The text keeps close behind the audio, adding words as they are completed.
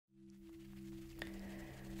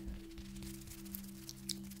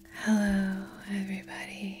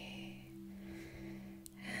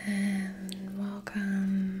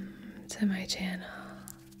channel.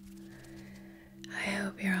 I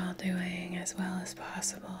hope you're all doing as well as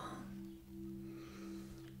possible.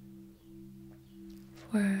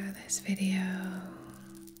 For this video,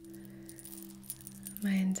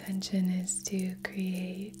 my intention is to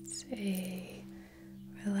create a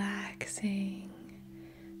relaxing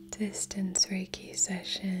distance Reiki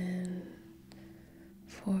session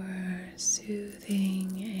for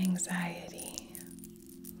soothing anxiety.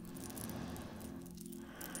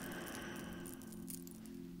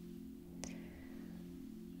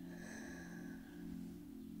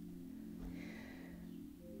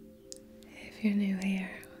 If you're new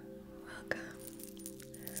here, welcome.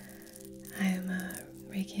 I am a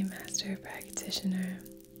Reiki Master practitioner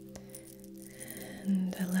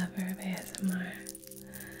and a lover of ASMR.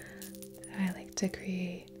 I like to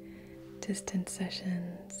create distance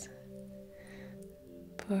sessions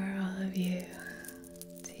for all of you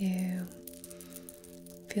to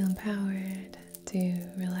feel empowered, to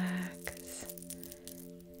relax,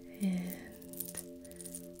 and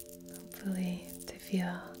hopefully to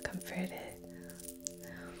feel comforted.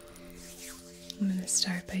 I'm going to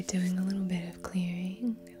start by doing a little bit of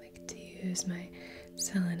clearing. I like to use my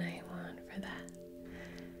selenite wand for that.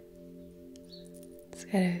 It's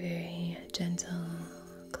got a very gentle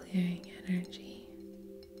clearing energy.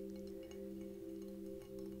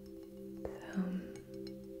 So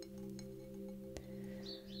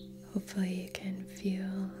hopefully you can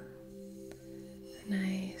feel a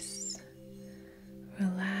nice,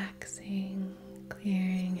 relaxing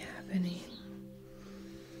clearing happening.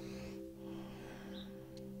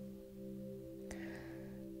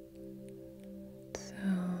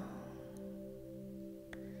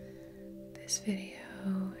 This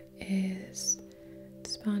video is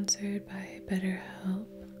sponsored by BetterHelp.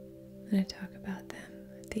 I'm going to talk about them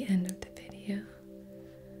at the end of the video.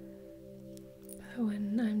 But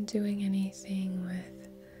when I'm doing anything with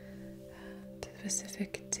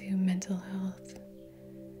specific to mental health,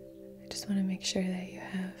 I just want to make sure that you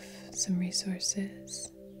have some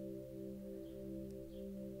resources.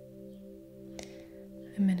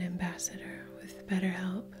 I'm an ambassador with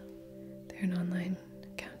BetterHelp. They're an online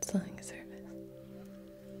counseling service.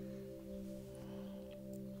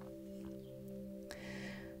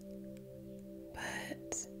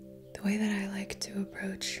 But the way that I like to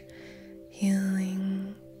approach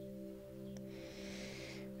healing,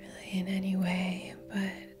 really in any way,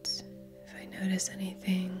 but if I notice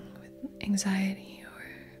anything with anxiety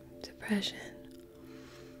or depression,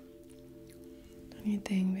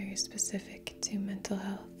 anything very specific to mental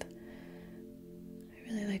health,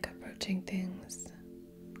 I really like approaching things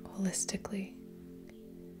holistically,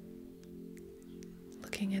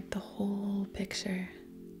 looking at the whole picture,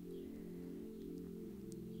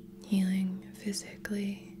 healing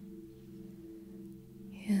physically,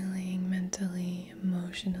 healing mentally,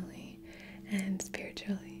 emotionally, and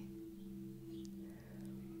spiritually.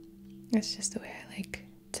 That's just the way I like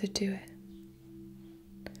to do it.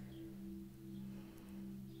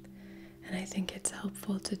 And I think it's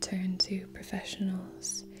helpful to turn to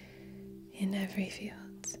professionals in every field.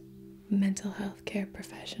 Mental health care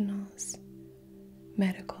professionals,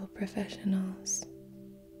 medical professionals,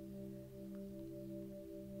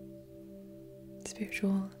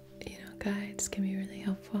 spiritual, guides can be really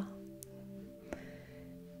helpful.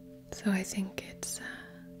 So I think it's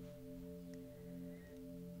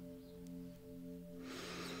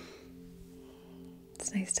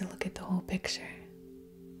nice to look at the whole picture.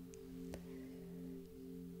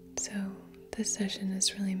 So this session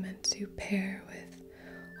is really meant to pair with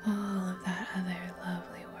all of that other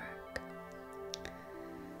lovely work.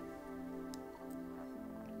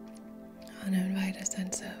 I want to invite a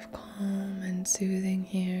sense of calm and soothing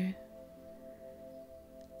here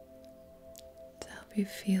to help you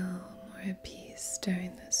feel more at peace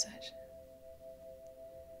during this session.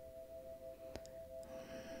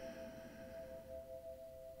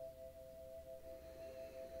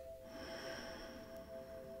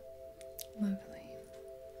 Lovely.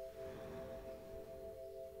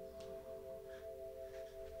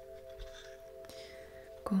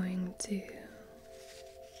 Going to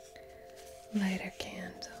light a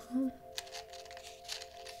candle.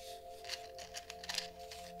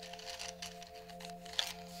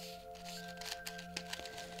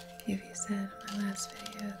 If you said in my last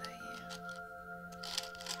video that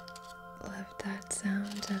you loved that sound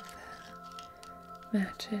of the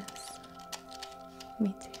matches,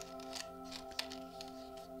 me too.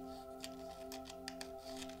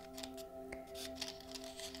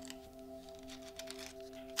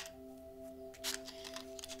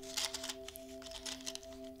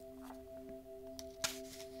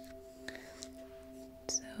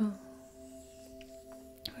 So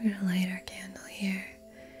We're gonna light our candle here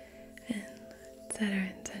and set our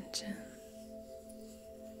intention.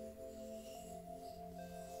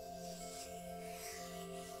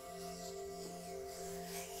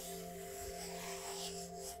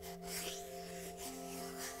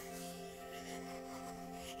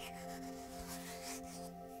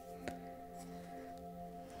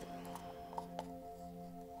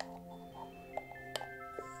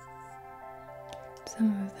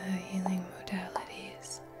 Some of the healing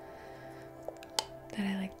modalities that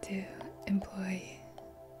I like to employ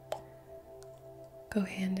go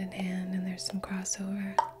hand in hand, and there's some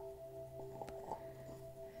crossover.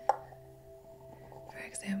 For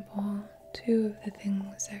example, two of the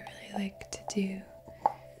things I really like to do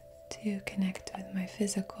to connect with my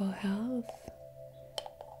physical health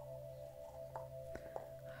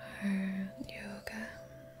are yoga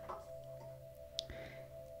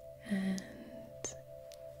and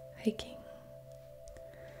hiking.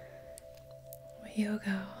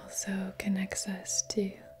 Yoga also connects us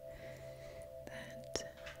to that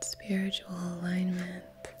spiritual alignment,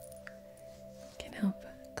 can help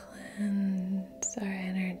cleanse our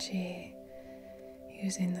energy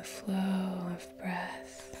using the flow of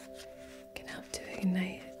breath, can help to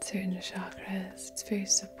ignite certain chakras. It's very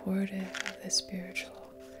supportive of the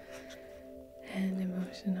spiritual and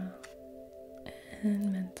emotional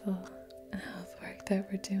and mental health work that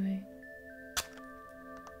we're doing.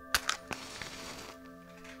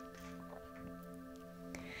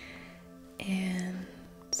 And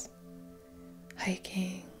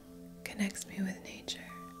hiking connects me with nature,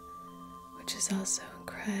 which is also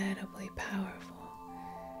incredibly powerful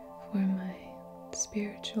for my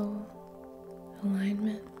spiritual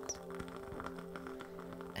alignment,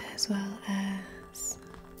 as well as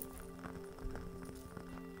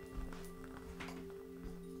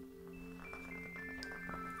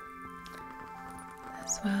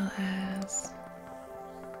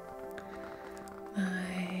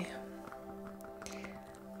my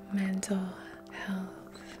mental health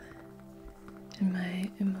and my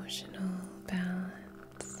emotional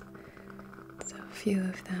balance. So a few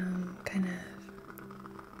of them kind of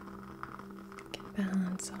can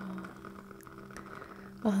balance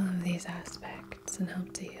all of these aspects and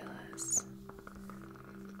help to heal us.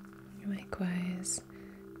 Likewise,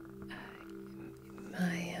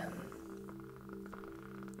 my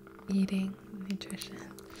eating, nutrition,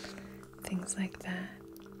 things like that.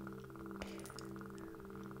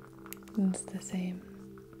 It's the same.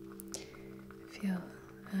 I feel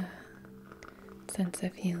a sense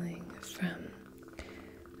of healing from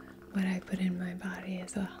what I put in my body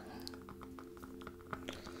as well.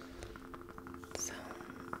 So,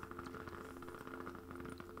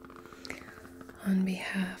 on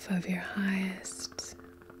behalf of your highest,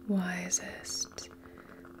 wisest,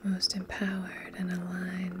 most empowered and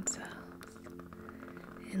aligned self,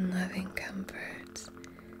 in loving comfort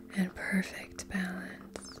and perfect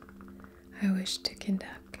balance, I wish to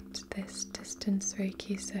conduct this distance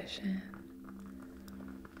Reiki session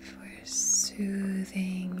for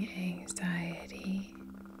soothing anxiety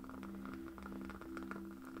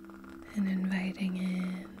and inviting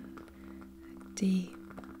in a deep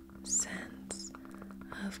sense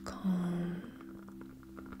of calm.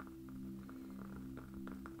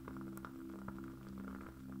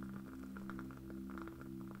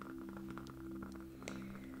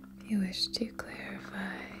 If you wish to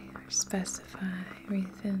clarify or specify, or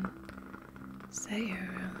even set your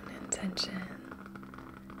own intention,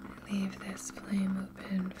 I leave this flame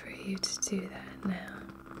open for you to do that now.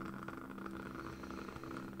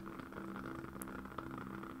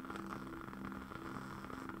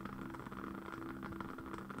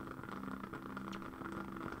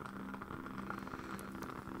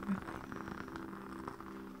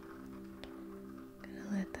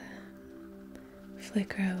 Gonna let that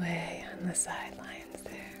flicker away on the sidelines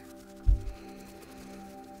there.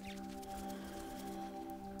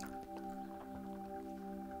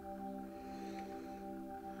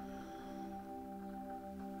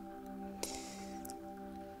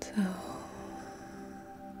 So,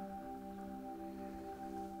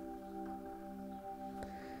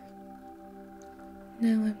 now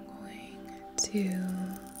I'm going to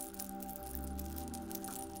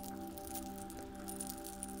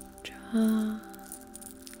draw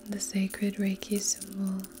the sacred Reiki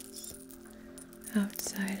symbols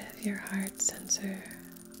outside of your heart center,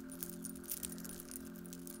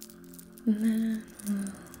 and then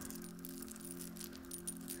we'll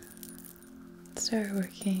start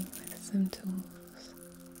working with some tools.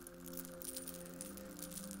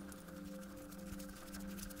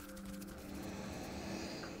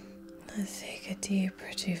 Let's take a deep,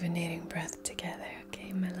 rejuvenating breath together,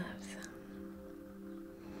 okay, my love?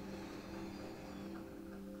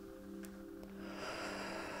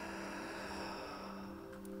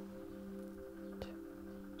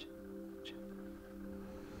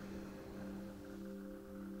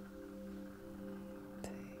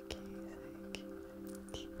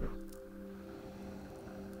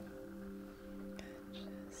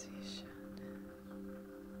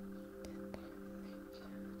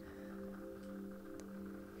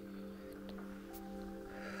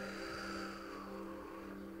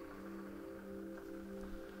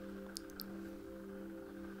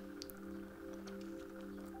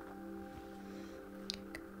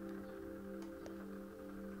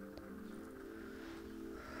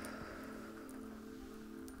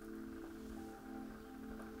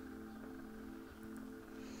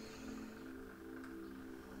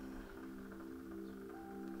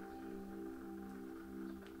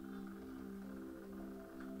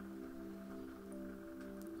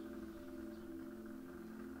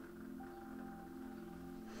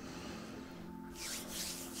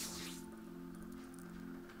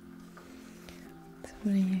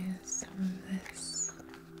 I'm going to use some of this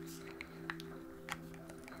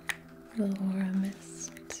little aura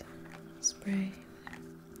mist spray.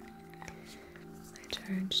 I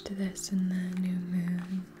charged this in the new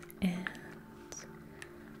moon, and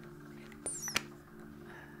it's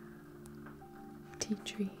tea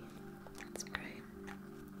tree spray.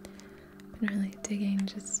 Been really digging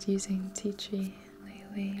just using tea tree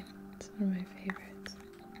lately. It's one of my favorites.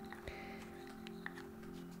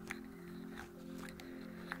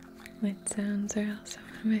 Light sounds are also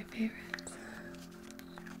one of my favorites.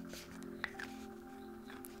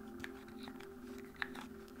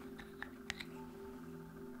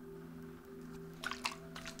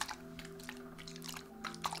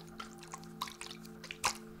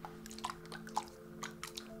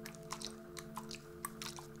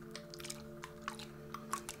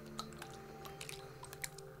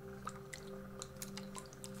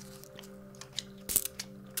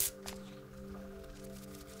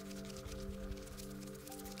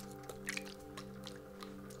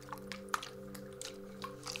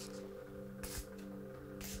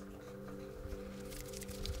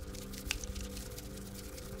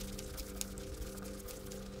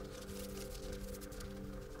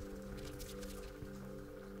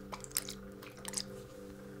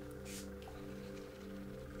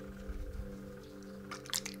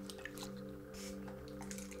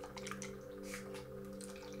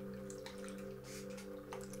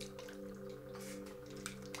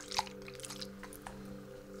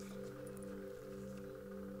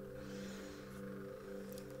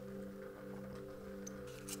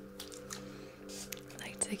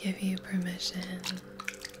 To give you permission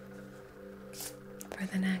for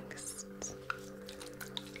the next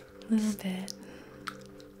little bit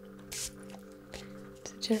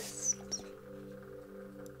to just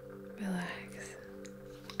relax.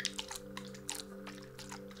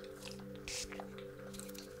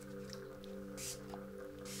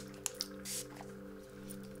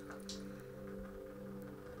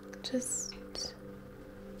 Just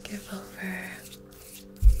give over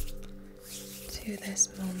to this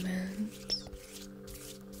moment.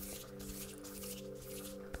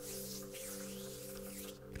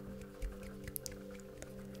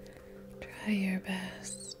 Try your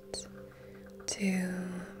best to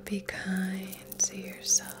be kind to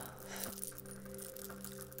yourself.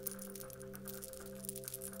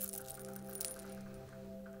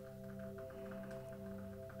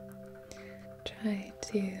 Try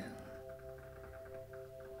to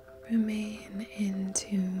remain in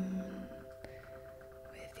tune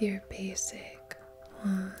with your basic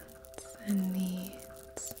wants and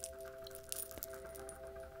needs,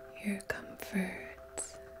 your comfort.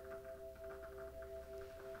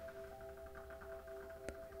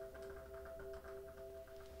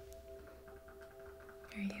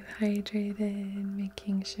 Are you hydrated?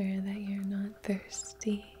 Making sure that you're not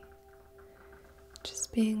thirsty.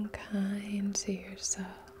 Just being kind to yourself,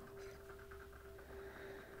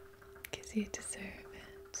 because you deserve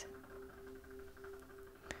it.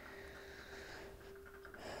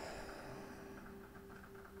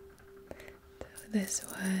 So this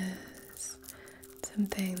was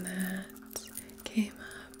something that came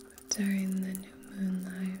up during the new moon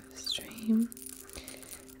live stream.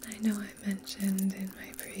 And I know I mentioned in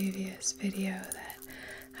my previous video that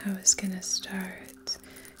I was going to start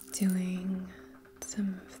doing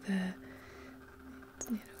some of the,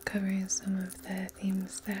 covering some of the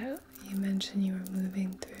themes that you mentioned you were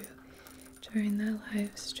moving through during that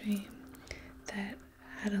live stream that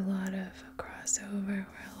had a lot of crossover, where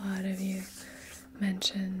a lot of you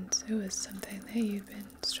mentioned it was something that you've been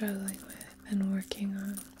struggling with and working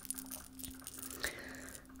on.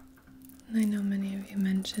 And I know many of you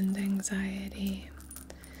mentioned anxiety,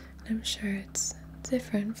 and I'm sure it's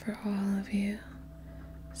different for all of you.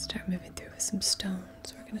 Start moving through with some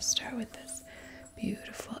stones. We're going to start with this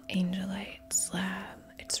beautiful angelite slab.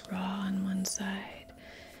 It's raw on one side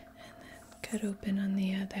and then cut open on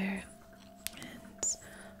the other, and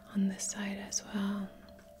on this side as well.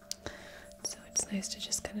 So it's nice to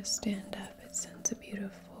just kind of stand up. It sends a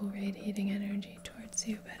beautiful radiating energy towards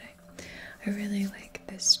you, but I really like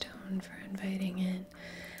this stone for inviting in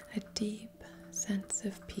a deep sense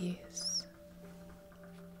of peace.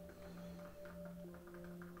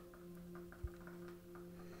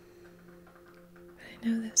 I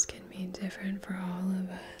know this can be different for all of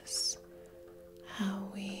us, how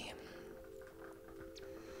we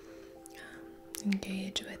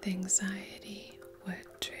engage with anxiety, what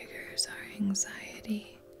triggers our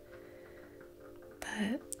anxiety.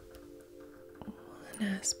 But one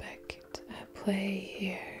aspect at play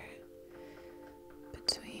here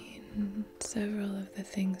between several of the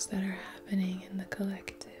things that are happening in the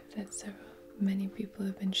collective that many people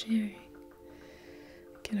have been sharing.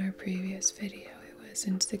 Like in our previous video, it was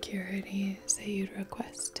insecurities that you'd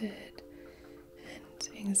requested and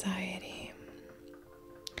anxiety.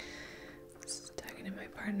 I was talking to my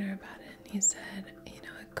partner about it, and he said,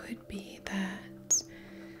 it could be that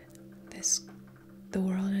the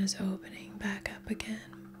world is opening back up again,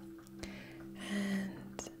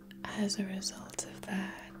 and as a result of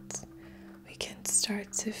that, we can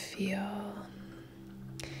start to feel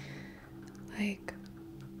like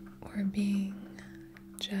we're being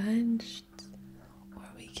judged, or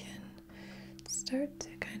we can start to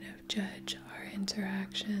kind of judge our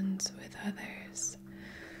interactions with others.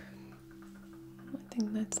 I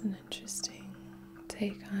think that's an interesting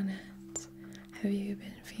take on it. Have you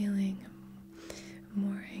been feeling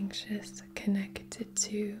more anxious, connected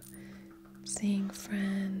to seeing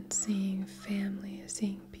friends, seeing family,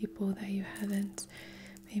 seeing people that you haven't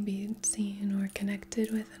maybe seen or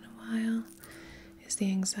connected with in a while? Is the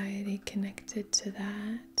anxiety connected to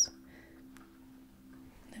that?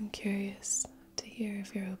 I'm curious to hear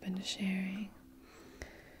if you're open to sharing.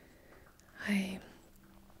 I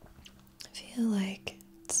feel like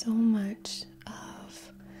so much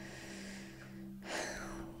of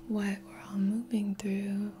what we're all moving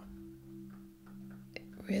through, it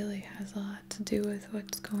really has a lot to do with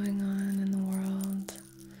what's going on in the world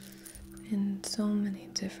in so many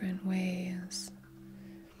different ways,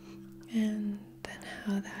 and then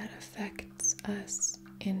how that affects us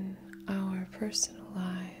in our personal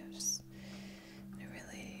lives. It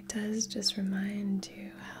really does just remind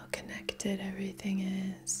you how connected everything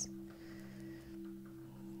is.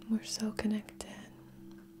 We're so connected.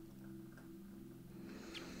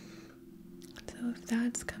 So if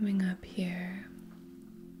that's coming up here,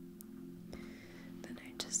 then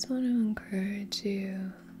I just want to encourage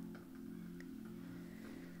you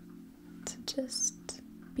to just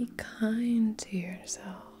be kind to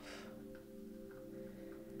yourself.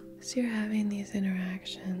 As you're having these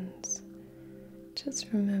interactions, just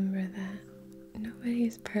remember that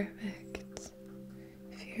nobody's perfect.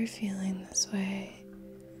 If you're feeling this way,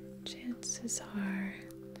 chances are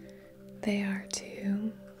they are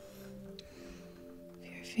too. If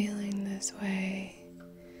you're feeling this way,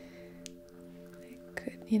 it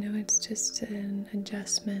could, it's just an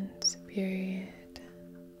adjustment period.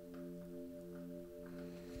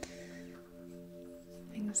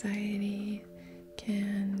 Anxiety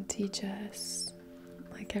can teach us,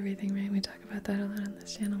 like everything, right? We talk about that a lot on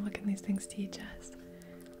this channel. What can these things teach us?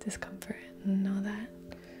 Discomfort, and all that.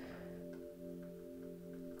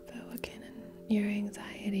 But what can your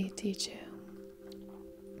anxiety teach you?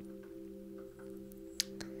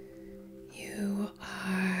 You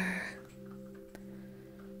are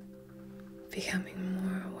becoming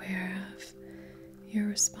more aware of your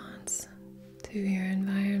response to your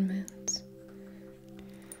environment.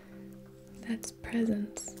 That's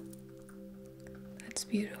presence. That's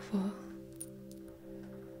beautiful.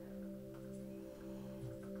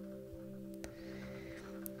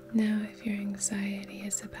 Now, if your anxiety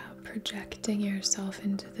is about projecting yourself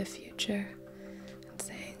into the future and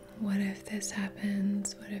saying, what if this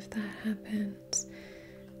happens? What if that happens?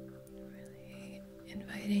 Really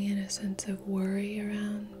inviting in a sense of worry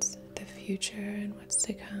around the future and what's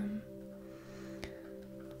to come.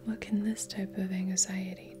 What can this type of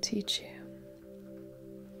anxiety teach you?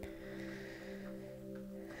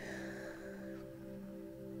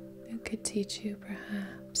 It could teach you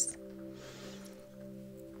perhaps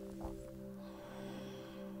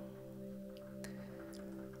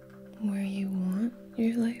where you want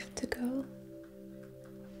your life to go.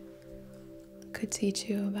 It could teach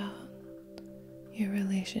you about your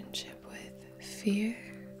relationship with fear.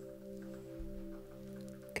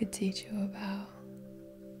 It could teach you about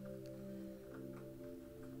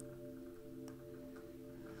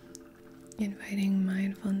inviting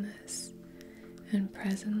mindfulness and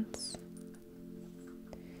presence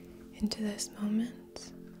into this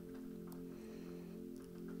moment.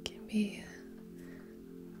 It can be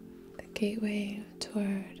the gateway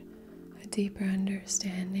toward a deeper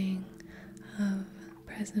understanding of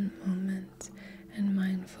present moment and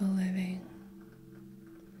mindful living.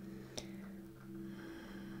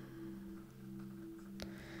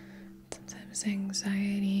 Sometimes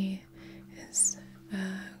anxiety is a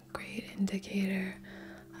great indicator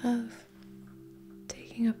of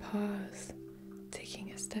taking a pause,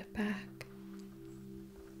 taking a step back.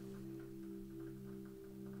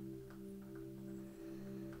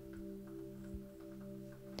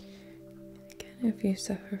 Again, if you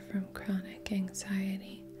suffer from chronic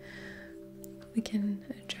anxiety, we can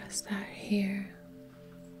address that here.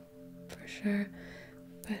 sure.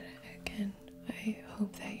 But again, I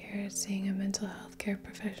hope that you're seeing a mental health care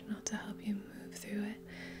professional to help you move through it.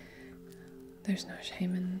 There's no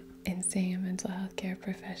shame in seeing a mental health care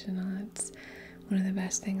professional. It's one of the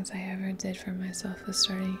best things I ever did for myself was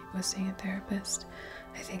seeing a therapist.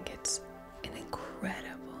 I think it's an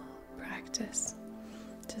incredible practice.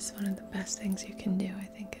 Just one of the best things you can do, I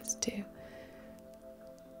think, is to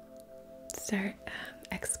start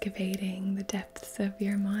excavating the depths of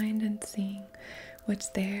your mind and seeing what's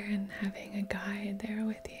there and having a guide there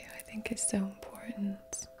with you. I think is so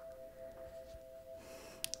important.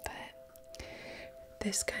 But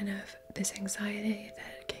this anxiety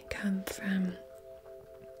that can come from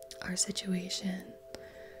our situation,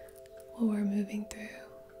 what we're moving through.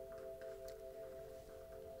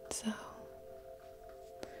 So,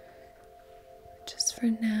 just for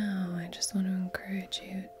now, I just want to encourage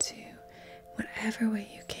you to, whatever way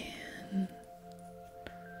you can,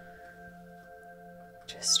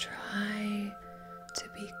 just try to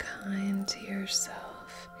be kind to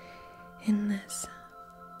yourself in this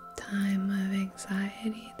time of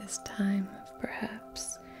anxiety, this time of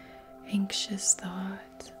perhaps anxious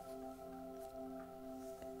thought.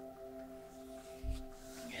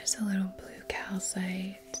 There's a little blue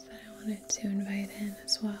calcite that I wanted to invite in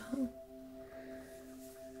as well.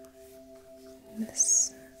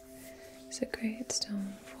 This is a great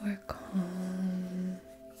stone for calm,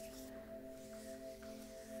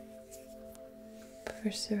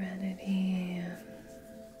 for serenity.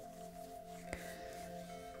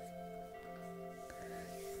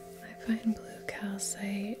 I find blue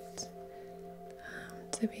calcite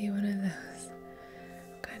to be one of those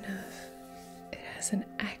kind of, it has an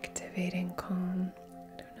activating calm.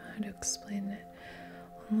 I don't know how to explain it.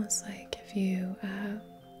 Almost like if you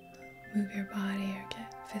move your body or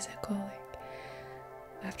get physical, like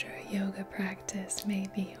after a yoga practice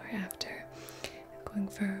maybe, or after going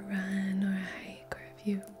for a run or a hike, or if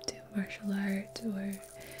you do martial art or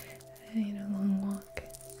long walk,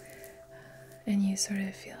 and you sort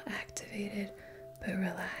of feel activated but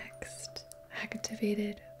relaxed,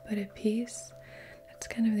 activated but at peace. That's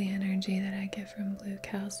kind of the energy that I get from blue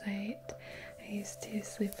calcite. I used to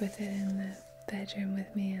sleep with it in the bedroom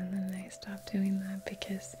with me, and then I stopped doing that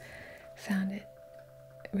because I found it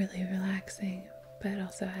really relaxing but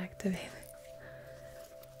also activating.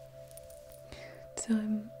 So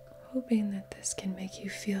I'm hoping that this can make you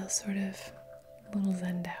feel sort of a little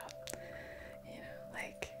zened out.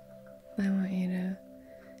 Like I want you to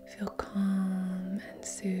feel calm and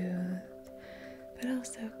soothed, but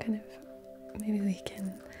also kind of maybe we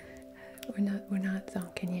can, we're not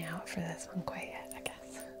zonking you out for this one quite yet, I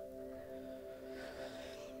guess.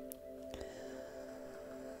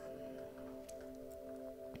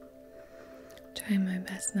 Trying my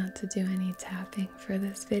best not to do any tapping for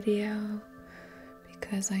this video,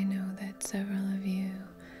 because I know that several of you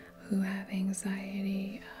who have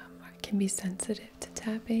anxiety can be sensitive to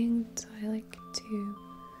tapping, so I like to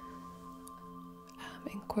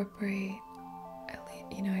incorporate, at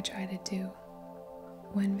least, I try to do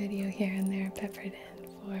one video here and there peppered in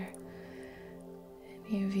for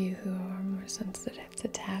any of you who are more sensitive to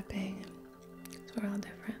tapping. So we're all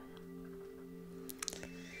different.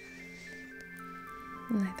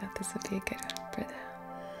 And I thought this would be a good one for that.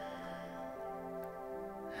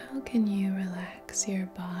 How can you relax your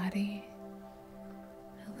body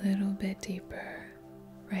a little bit deeper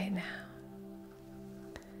right now?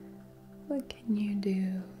 What can you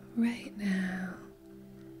do right now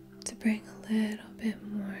to bring a little bit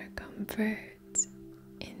more comfort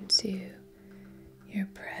into your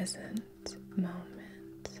present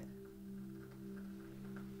moment?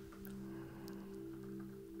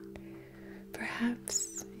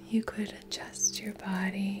 Perhaps you could adjust your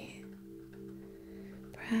body.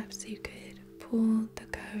 Perhaps you could pull the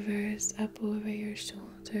covers up over your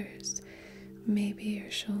shoulders. Maybe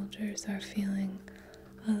your shoulders are feeling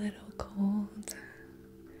a little cold.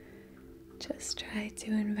 Just try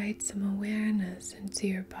to invite some awareness into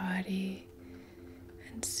your body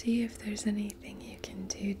and see if there's anything you can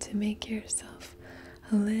do to make yourself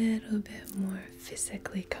a little bit more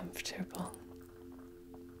physically comfortable.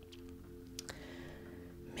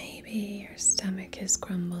 Maybe your stomach is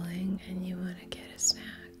grumbling and you want to get a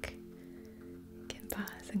snack. You can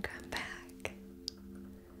pause and come back.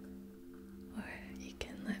 Or you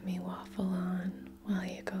can let me waffle on while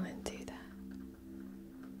you go and do that.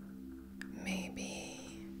 Maybe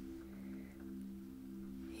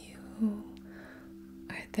you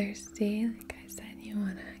are thirsty, like I said, you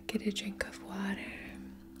want to get a drink of water.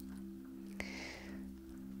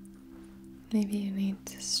 Maybe you need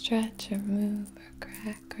to stretch or move or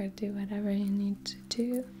crack or do whatever you need to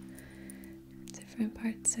do. different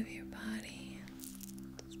parts of your body.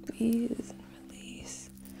 Squeeze and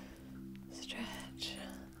release. Stretch.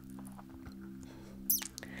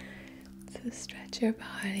 So stretch your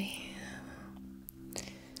body.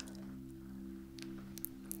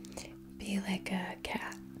 Be like a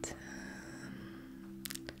cat.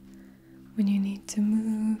 When you need to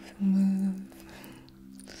move, move.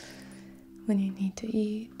 When you need to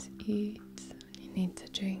eat, eat. When you need to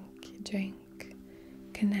drink, drink.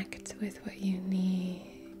 Connect with what you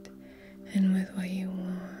need and with what you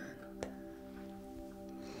want.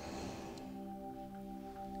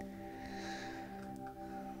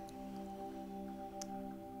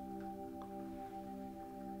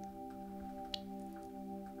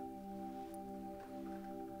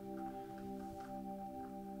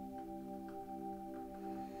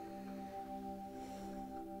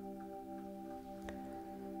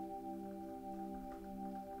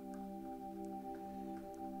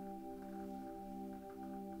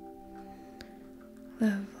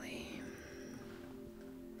 Lovely.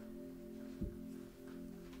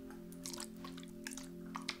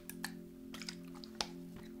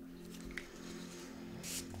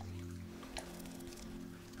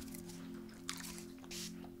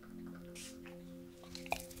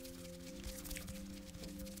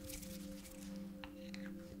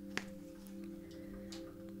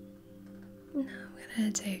 Now I'm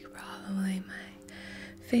going to take probably my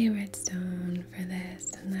favorite stone for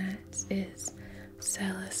this, and that is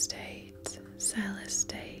celestate,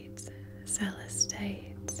 celestate,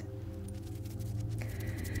 celestate.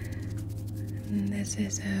 And this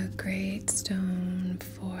is a great stone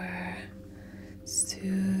for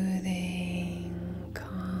soothing,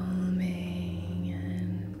 calming,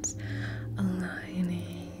 and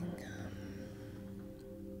aligning.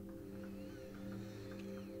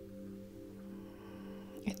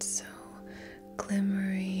 It's so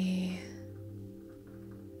glimmery.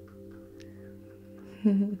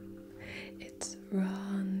 It's raw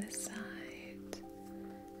on this side,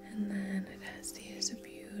 and then it has these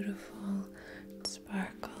beautiful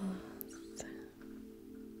sparkles.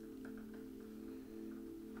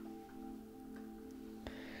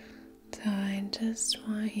 So I just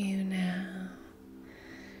want you now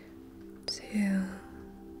to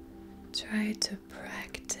try to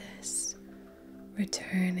practice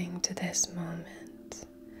returning to this moment.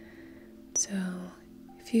 So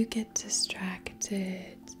if you get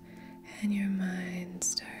distracted and your mind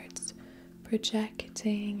starts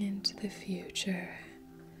projecting into the future,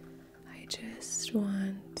 I just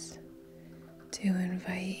want to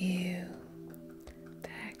invite you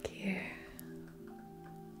back here.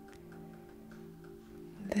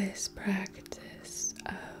 This practice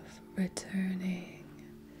of returning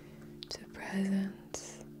to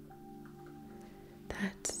presence,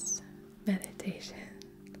 that's meditation.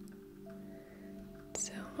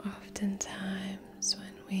 So oftentimes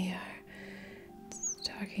when we are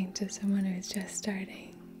talking to someone who's just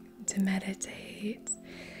starting to meditate,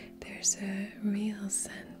 there's a real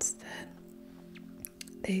sense that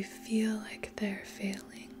they feel like they're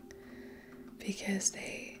failing because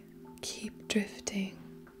they keep drifting.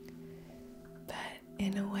 But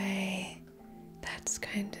in a way, that's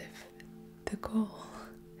kind of the goal.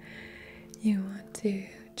 You want to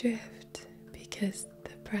drift because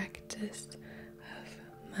the practice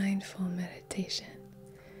of mindful meditation,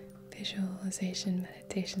 visualization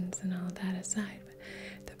meditations and all that aside,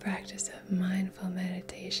 but the practice of mindful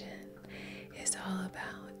meditation is all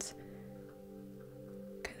about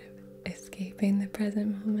kind of escaping the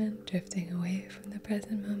present moment, drifting away from the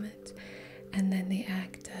present moment, and then the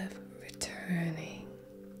act of returning,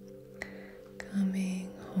 coming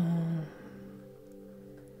home,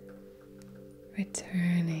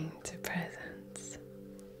 returning to presence,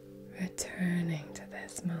 returning to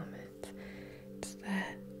this moment. It's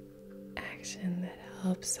that action that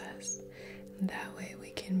helps us, and that way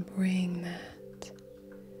we can bring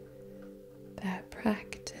that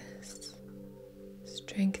practice,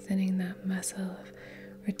 strengthening that muscle of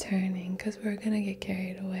returning, because we're going to get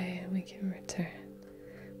carried away and we can return.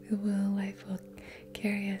 Life will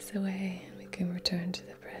carry us away and we can return to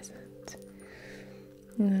the present.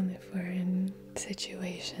 And then if we're in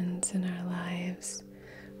situations in our lives,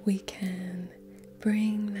 we can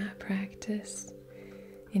bring that practice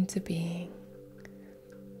into being.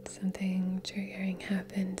 Something triggering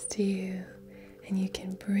happens to you, and you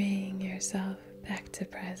can bring yourself back to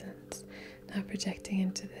presence, not projecting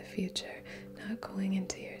into the future, not going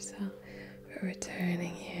into yourself, but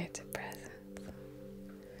returning here to presence.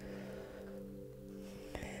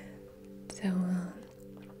 So we'll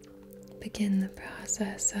begin the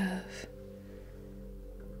process of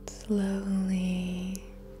slowly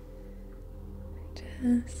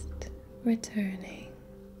just returning.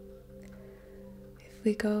 If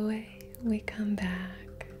we go away, we come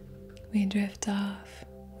back. We drift off,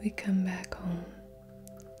 we come back home.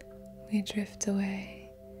 We drift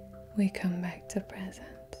away, we come back to present.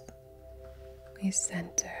 We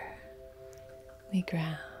center, we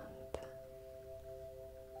ground.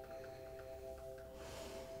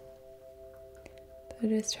 So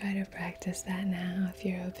just try to practice that now if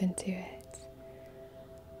you're open to it.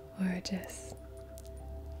 Or just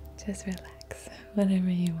relax, whatever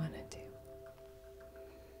you want to do.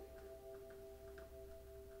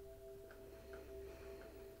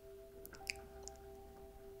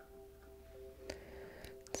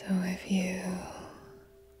 So if you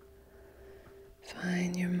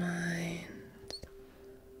find your mind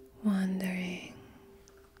wandering,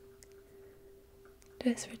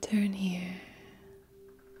 just return here.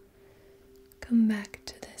 Come back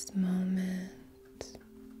to this moment,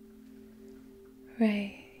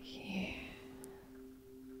 right here.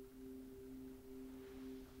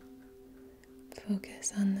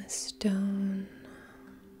 Focus on the stone.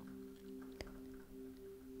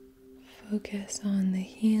 Focus on the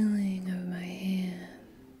healing of my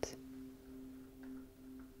hand.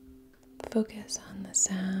 Focus on the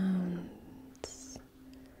sounds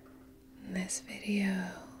in this video,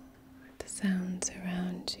 the sounds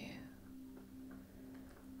around you.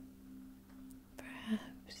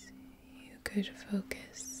 Perhaps you could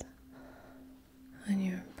focus on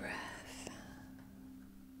your breath,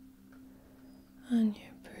 on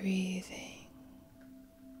your breathing.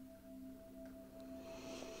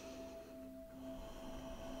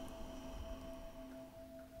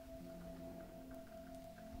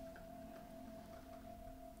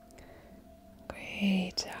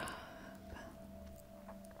 Great job.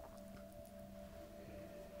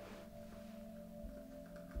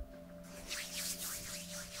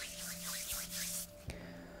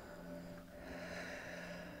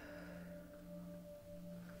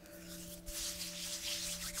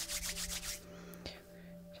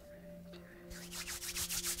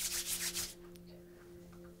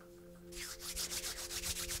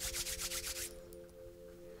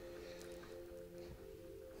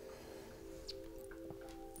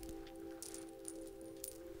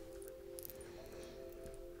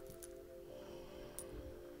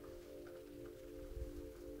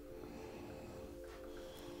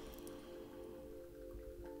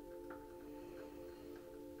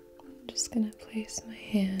 I'm just going to place my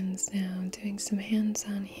hands now. I'm doing some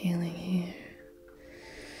hands-on healing here.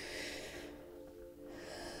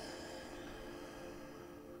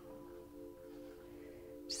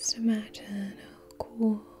 Just imagine a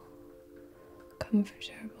cool,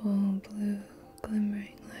 comfortable blue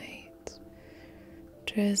glimmering light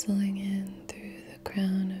drizzling in through the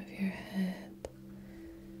crown of your head,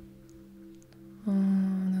 all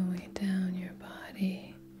the way down your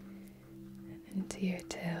body and into your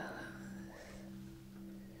tail.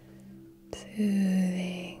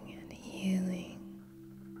 Soothing and healing.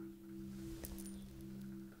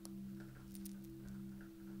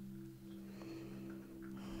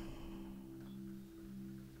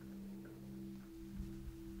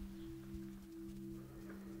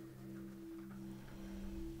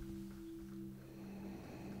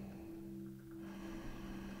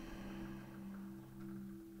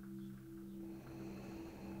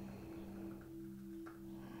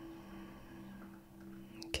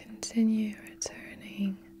 Continue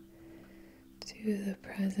returning to the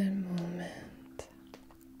present moment,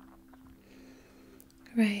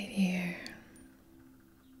 right here.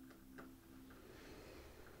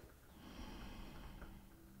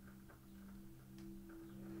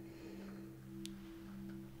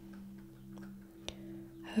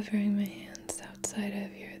 Hovering my hands outside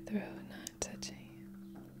of your throat, not touching you.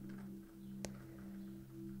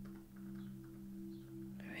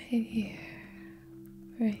 Right here.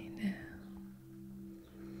 Right now.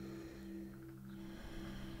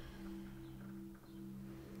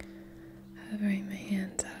 Hovering my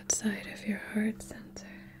hands outside of your heart center.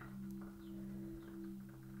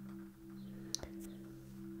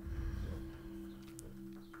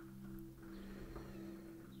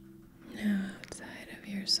 Now outside of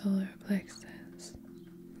your solar plexus.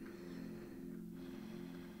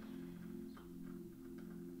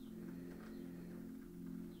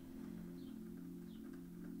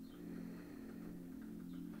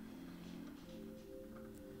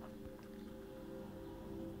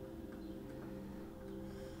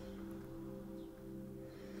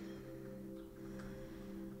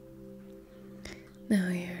 Now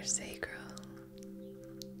your sacral.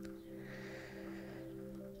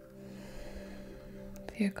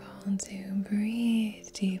 If you're called to breathe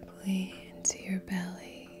deeply into your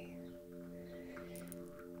belly.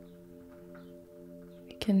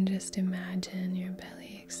 You can just imagine your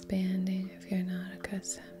belly expanding if you're not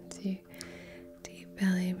accustomed to deep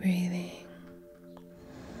belly breathing.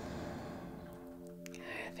 Or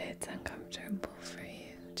if it's uncomfortable for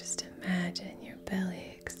you, just imagine your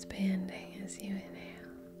belly expanding as you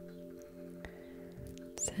inhale,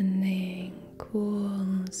 sending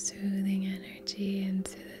cool, soothing energy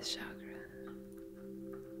into this chakra.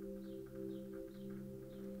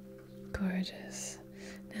 Gorgeous.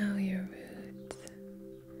 Now your roots.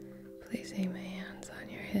 Placing my hands on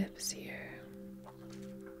your hips here.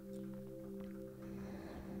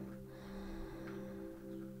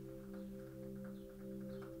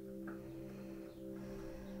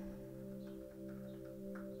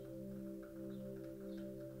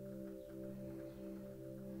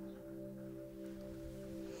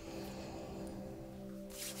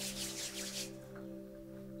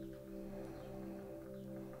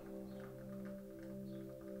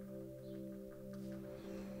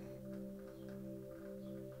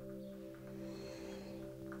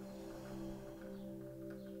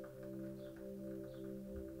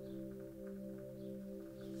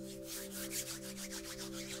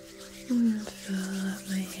 And fill up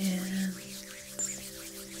my hands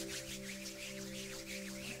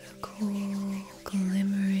with a cool,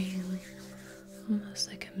 glimmering, almost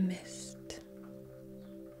like a mist.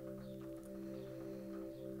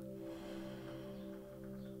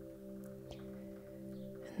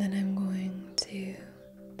 And then I'm going to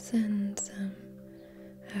send some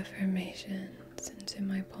affirmations into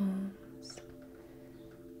my palms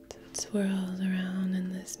so it swirls around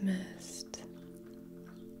in this mist.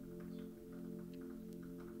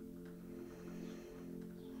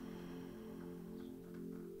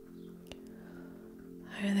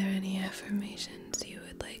 Are there any affirmations you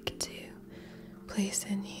would like to place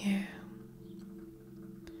in here?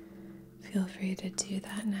 Feel free to do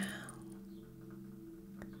that now.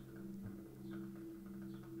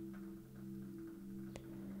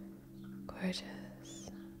 Gorgeous.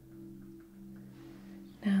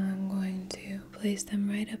 Now I'm going to place them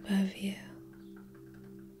right above you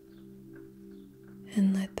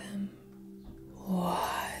and let them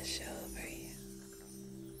wash over you.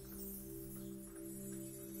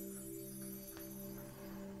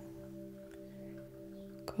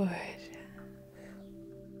 Gorgeous.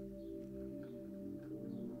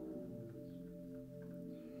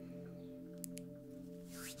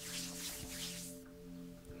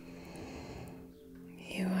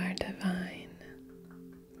 You are divine.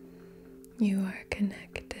 You are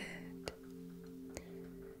connected.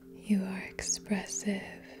 You are expressive.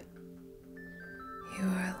 You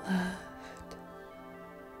are loved.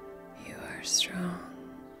 You are strong.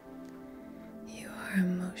 You are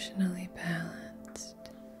emotionally balanced.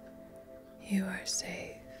 You are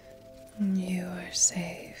safe. You are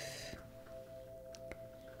safe.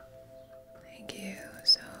 Thank you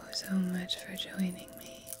so much for joining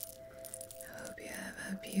me. I hope you have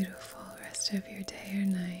a beautiful rest of your day or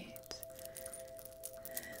night.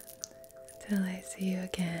 And until I see you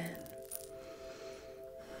again,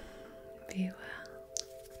 be well.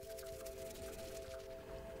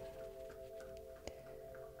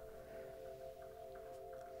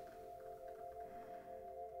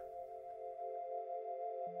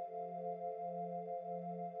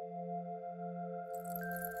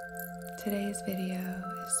 Today's video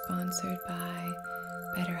is sponsored by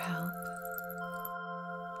BetterHelp.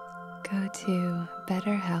 Go to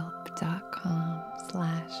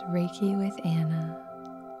betterhelp.com/ReikiWithAnna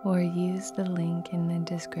or use the link in the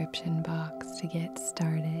description box to get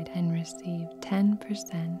started and receive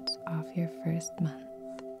 10% off your first month.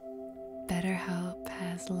 BetterHelp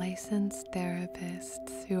has licensed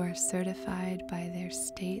therapists who are certified by their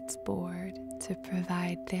state's board to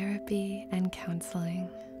provide therapy and counseling.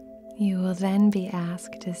 You will then be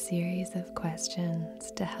asked a series of questions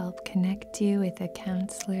to help connect you with a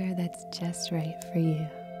counselor that's just right for you.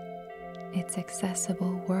 It's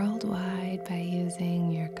accessible worldwide by using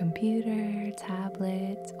your computer,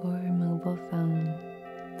 tablet, or mobile phone,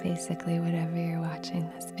 basically whatever you're watching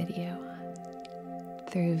this video on,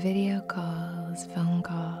 through video calls, phone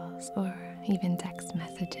calls, or even text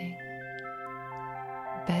messaging.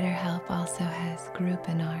 BetterHelp also has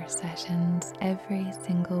groupinar sessions every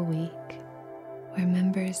single week where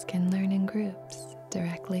members can learn in groups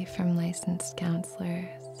directly from licensed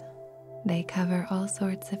counselors. They cover all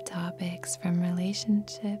sorts of topics from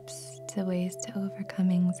relationships to ways to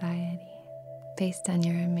overcome anxiety. Based on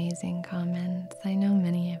your amazing comments, I know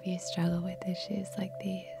many of you struggle with issues like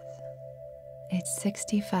these. It's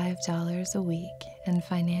 $65 a week and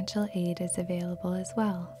financial aid is available as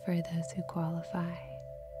well for those who qualify.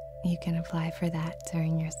 You can apply for that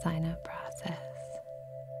during your sign-up process.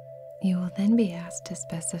 You will then be asked to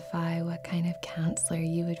specify what kind of counselor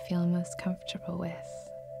you would feel most comfortable with,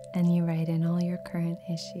 and you write in all your current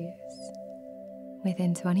issues.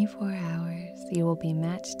 Within 24 hours, you will be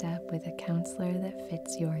matched up with a counselor that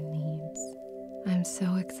fits your needs. I'm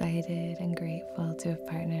so excited and grateful to have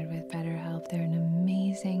partnered with BetterHelp. They're an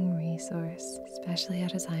amazing resource, especially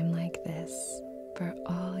at a time like this, for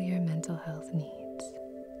all your mental health needs.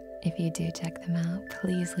 If you do check them out,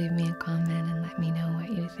 please leave me a comment and let me know what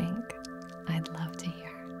you think. I'd love to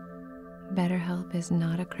hear. BetterHelp is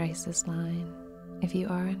not a crisis line. If you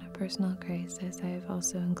are in a personal crisis, I have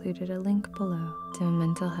also included a link below to a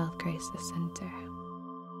mental health crisis center.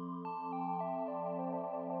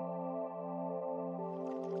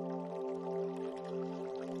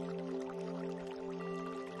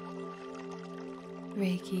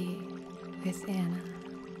 Reiki with Anna.